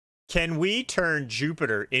Can we turn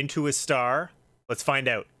Jupiter into a star? Let's find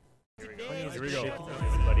out. Here we go.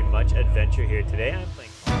 Everybody, much adventure here today. I'm playing.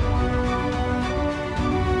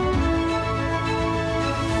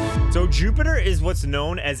 So Jupiter is what's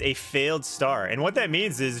known as a failed star, and what that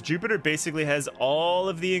means is Jupiter basically has all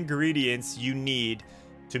of the ingredients you need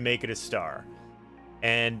to make it a star.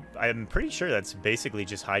 And I'm pretty sure that's basically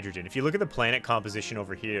just hydrogen. If you look at the planet composition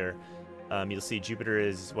over here, you'll see Jupiter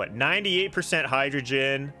is what, 98%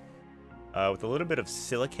 hydrogen with a little bit of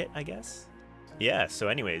silicate, I guess. Yeah, so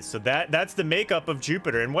anyways, so that's the makeup of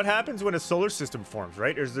Jupiter. And what happens when a solar system forms,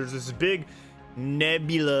 right? There's this big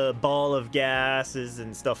nebula ball of gases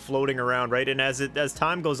and stuff floating around, right? And as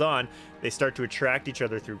time goes on, they start to attract each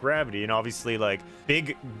other through gravity, and obviously like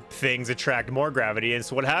big things attract more gravity. And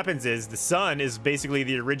so what happens is the sun is basically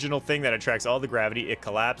the original thing that attracts all the gravity. It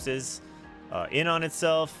collapses in on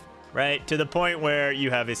itself, right, to the point where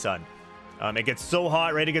you have a sun. It gets so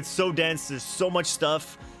hot, right? It gets so dense, there's so much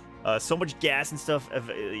stuff, so much gas and stuff,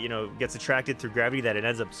 you know, gets attracted through gravity that it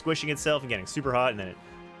ends up squishing itself and getting super hot, and then it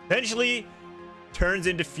eventually turns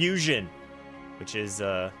into fusion, which is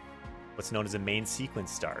what's known as a main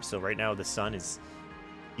sequence star. So right now the sun is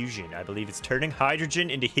fusion. I believe it's turning hydrogen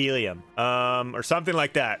into helium, or something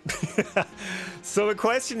like that. So the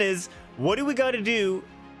question is, what do we got to do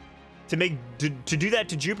to do that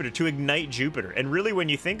to Jupiter, to ignite Jupiter? And really, when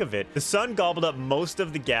you think of it, the sun gobbled up most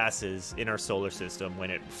of the gases in our solar system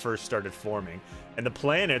when it first started forming, and the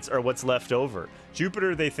planets are what's left over.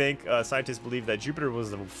 Jupiter, they think, scientists believe that Jupiter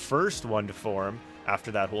was the first one to form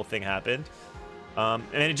after that whole thing happened. And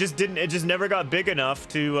it just never got big enough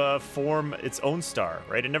to form its own star,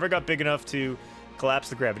 right? It never got big enough to collapse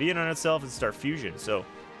the gravity in on itself and start fusion. So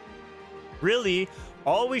really,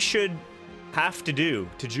 all we should have to do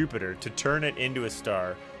to Jupiter to turn it into a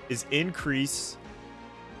star is increase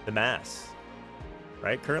the mass,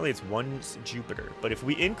 right? Currently it's 1 Jupiter, but if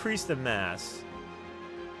we increase the mass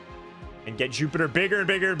and get Jupiter bigger and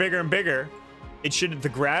bigger and bigger and bigger,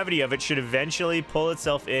 the gravity of it should eventually pull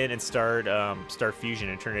itself in and start fusion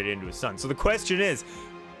and turn it into a sun. So the question is,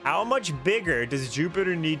 how much bigger does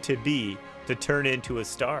Jupiter need to be to turn into a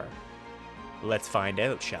star? Let's find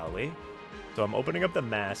out, shall we? So I'm opening up the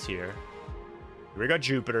mass here. We got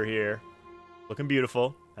Jupiter here, looking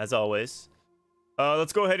beautiful as always.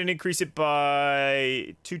 Let's go ahead and increase it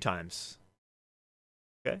by 2 times.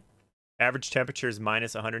 Okay. Average temperature is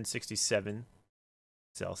minus 167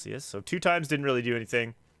 Celsius. So 2 times didn't really do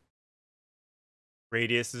anything.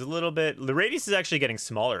 Radius is a little bit. The radius is actually getting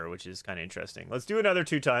smaller, which is kind of interesting. Let's do another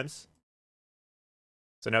 2 times.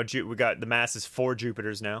 So now we got the mass is 4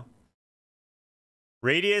 Jupiters now.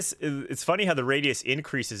 Radius, it's funny how the radius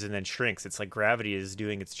increases and then shrinks. It's like gravity is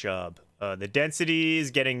doing its job. The density is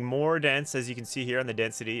getting more dense, as you can see here on the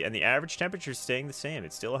density, and the average temperature is staying the same.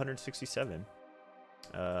 It's still 167.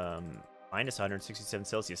 Minus 167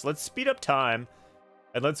 Celsius. Let's speed up time,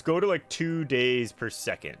 and let's go to like 2 days per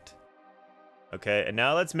second. Okay, and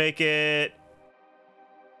now let's make it...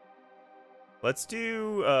 Let's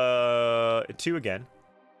do 2 again.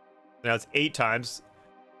 Now it's 8 times.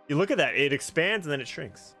 You look at that, it expands and then it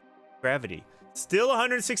shrinks. Gravity. Still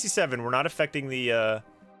 167. We're not affecting the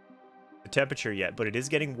temperature yet, but it is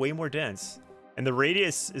getting way more dense. And the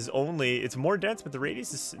radius is it's more dense, but the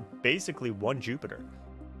radius is basically 1 Jupiter.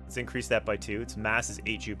 Let's increase that by 2. Its mass is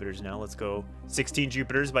 8 Jupiters now. Let's go 16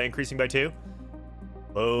 Jupiters by increasing by 2.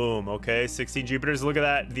 Boom. Okay, 16 Jupiters. Look at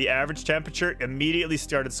that. The average temperature immediately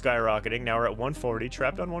started skyrocketing. Now we're at 140,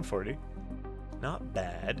 trapped on 140. Not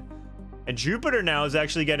bad. And Jupiter now is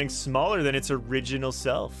actually getting smaller than its original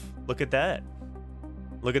self. Look at that.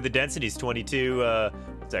 Look at the densities, 22,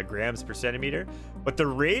 what's that, grams per centimeter? But the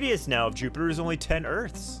radius now of Jupiter is only 10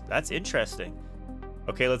 Earths. That's interesting.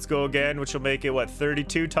 Okay, let's go again, which will make it, what,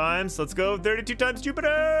 32 times? Let's go, 32 times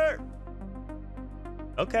Jupiter!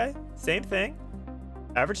 Okay, same thing.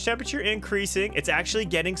 Average temperature increasing. It's actually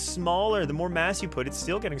getting smaller. The more mass you put, it's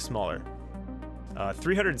still getting smaller.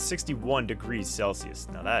 361 degrees Celsius.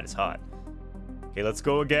 Now that is hot. Okay, let's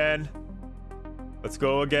go again. Let's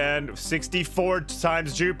go again. 64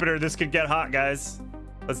 times Jupiter. This could get hot, guys.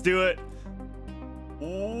 Let's do it.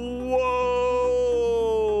 Whoa!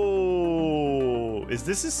 Is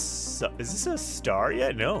this a star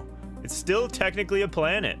yet? No. It's still technically a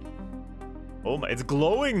planet. Oh my, it's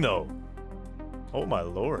glowing though. Oh my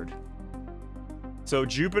lord. So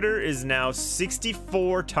Jupiter is now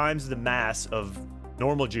 64 times the mass of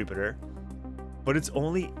normal Jupiter, but it's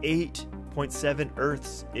only 8.7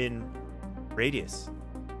 Earths in radius.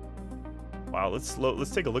 Wow, let's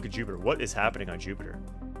take a look at Jupiter. What is happening on Jupiter?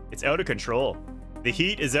 It's out of control. The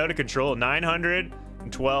heat is out of control.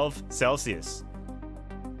 912 Celsius.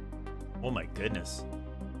 Oh my goodness.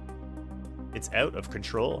 It's out of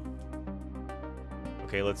control.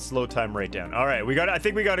 Okay, let's slow time right down. All right, I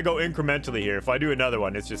think we got to go incrementally here. If I do another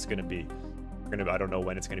one, it's just going to be, I don't know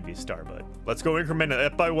when it's going to be a star, but let's go incrementally,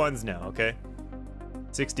 up by ones now, okay?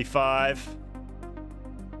 65.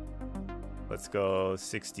 Let's go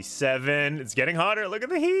 67. It's getting hotter. Look at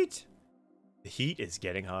the heat. The heat is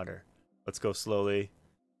getting hotter. Let's go slowly.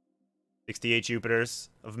 68 Jupiters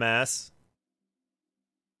of mass.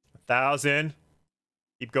 1,000.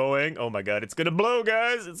 Keep going. Oh my god, it's gonna blow,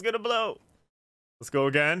 guys. It's gonna blow. Let's go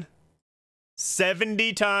again.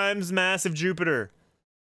 70 times mass of Jupiter.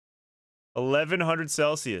 1100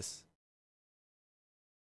 Celsius.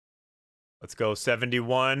 Let's go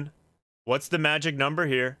 71. What's the magic number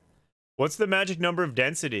here? What's the magic number of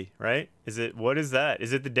density, right? What is that?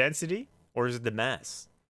 Is it the density or is it the mass?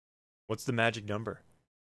 What's the magic number?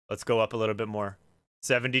 Let's go up a little bit more.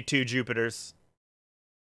 72 Jupiters.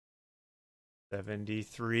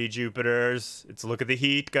 73 Jupiters. Let's look at the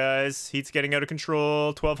heat, guys. Heat's getting out of control.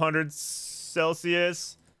 1200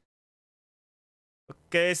 Celsius.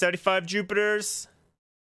 Okay, 75 Jupiters.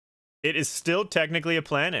 It is still technically a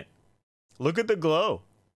planet. Look at the glow.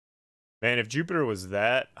 Man, if Jupiter was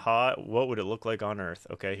that hot, what would it look like on Earth?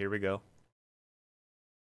 Okay, here we go.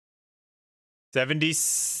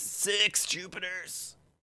 76 Jupiters.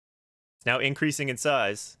 It's now increasing in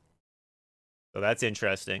size. So that's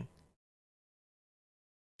interesting.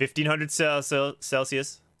 1500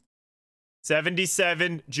 Celsius.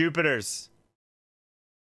 77 Jupiters.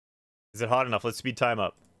 Is it hot enough? Let's speed time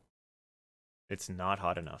up. It's not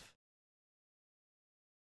hot enough.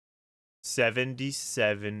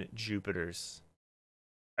 77 Jupiters.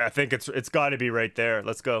 I think it's got to be right there.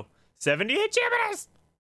 Let's go. 78 Jupiters.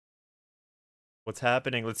 What's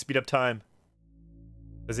happening? Let's speed up time.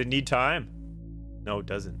 Does it need time? No, it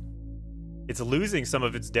doesn't. It's losing some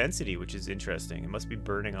of its density, which is interesting. It must be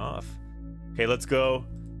burning off. Okay, let's go.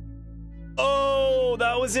 Oh,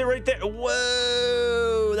 that was it right there.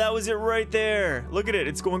 Whoa, that was it right there. Look at it.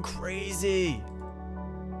 It's going crazy.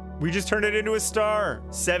 We just turned it into a star.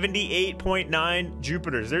 78.9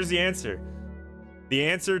 Jupiters. There's the answer. The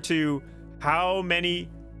answer to how many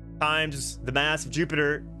times the mass of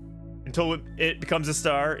Jupiter until it becomes a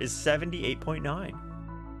star is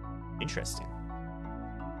 78.9. Interesting.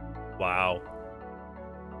 Wow.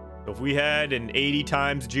 So if we had an 80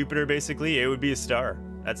 times Jupiter, basically, it would be a star.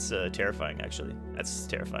 That's terrifying, actually. That's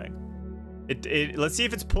terrifying. Let's see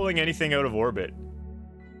if it's pulling anything out of orbit.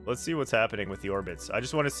 Let's see what's happening with the orbits. I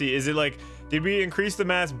just want to see, is it like, did we increase the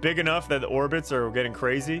mass big enough that the orbits are getting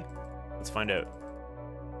crazy? Let's find out.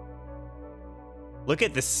 Look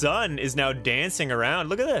at the sun is now dancing around.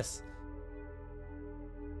 Look at this.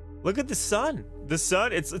 Look at the sun. The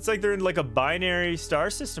sun, it's like they're in like a binary star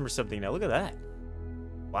system or something now. Look at that.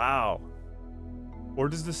 Wow. Or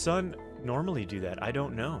does the sun normally do that? I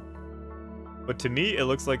don't know. But to me, it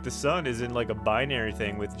looks like the sun is in like a binary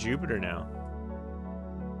thing with Jupiter now.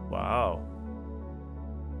 Wow.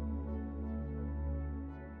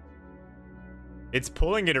 It's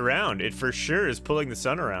pulling it around. It for sure is pulling the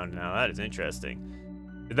sun around now. That is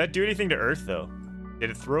interesting. Did that do anything to Earth, though? Did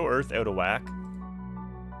it throw Earth out of whack?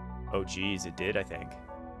 Oh, geez, it did, I think.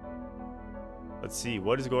 Let's see.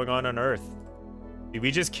 What is going on Earth? Did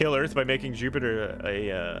we just kill Earth by making Jupiter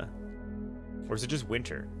or is it just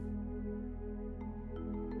winter?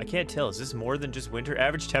 I can't tell. Is this more than just winter?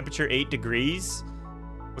 Average temperature 8 degrees?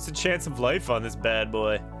 What's the chance of life on this bad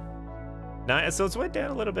boy? So it's went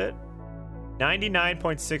down a little bit.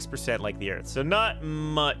 99.6% like the Earth. So not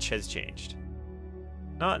much has changed.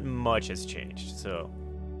 Not much has changed. So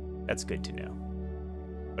that's good to know.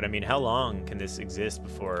 But I mean, how long can this exist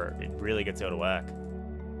before it really gets out of whack?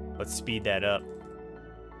 Let's speed that up.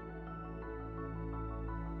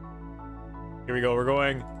 Here we go. We're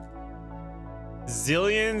going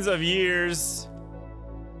zillions of years.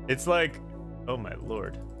 It's like, oh my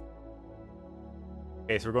lord.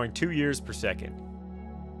 Okay, so we're going 2 years per second.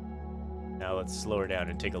 Now let's slow her down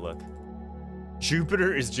and take a look.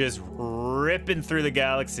 Jupiter is just ripping through the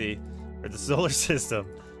galaxy, or the solar system.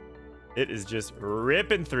 It is just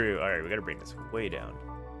ripping through. All right, we gotta bring this way down.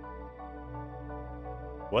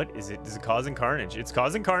 What is it? Is it causing carnage? It's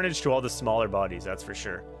causing carnage to all the smaller bodies, that's for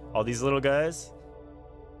sure. All these little guys.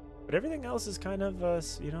 But everything else is kind of,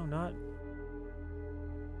 you know, not...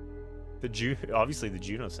 Obviously the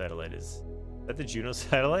Juno satellite is that the Juno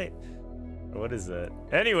satellite? Or what is that?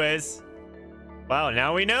 Anyways. Wow,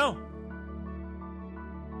 now we know.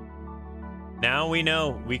 Now we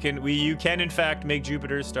know. You can in fact make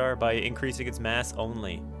Jupiter a star by increasing its mass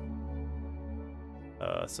only.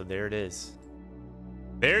 So there it is.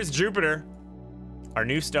 There's Jupiter. Our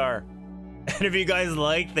new star. And if you guys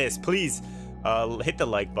like this, please hit the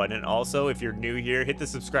like button. And also, if you're new here, hit the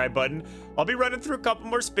subscribe button. I'll be running through a couple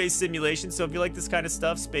more space simulations, so if you like this kind of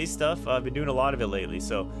stuff, space stuff, I've been doing a lot of it lately.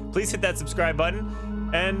 So please hit that subscribe button,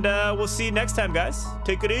 and we'll see you next time, guys.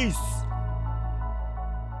 Take it easy.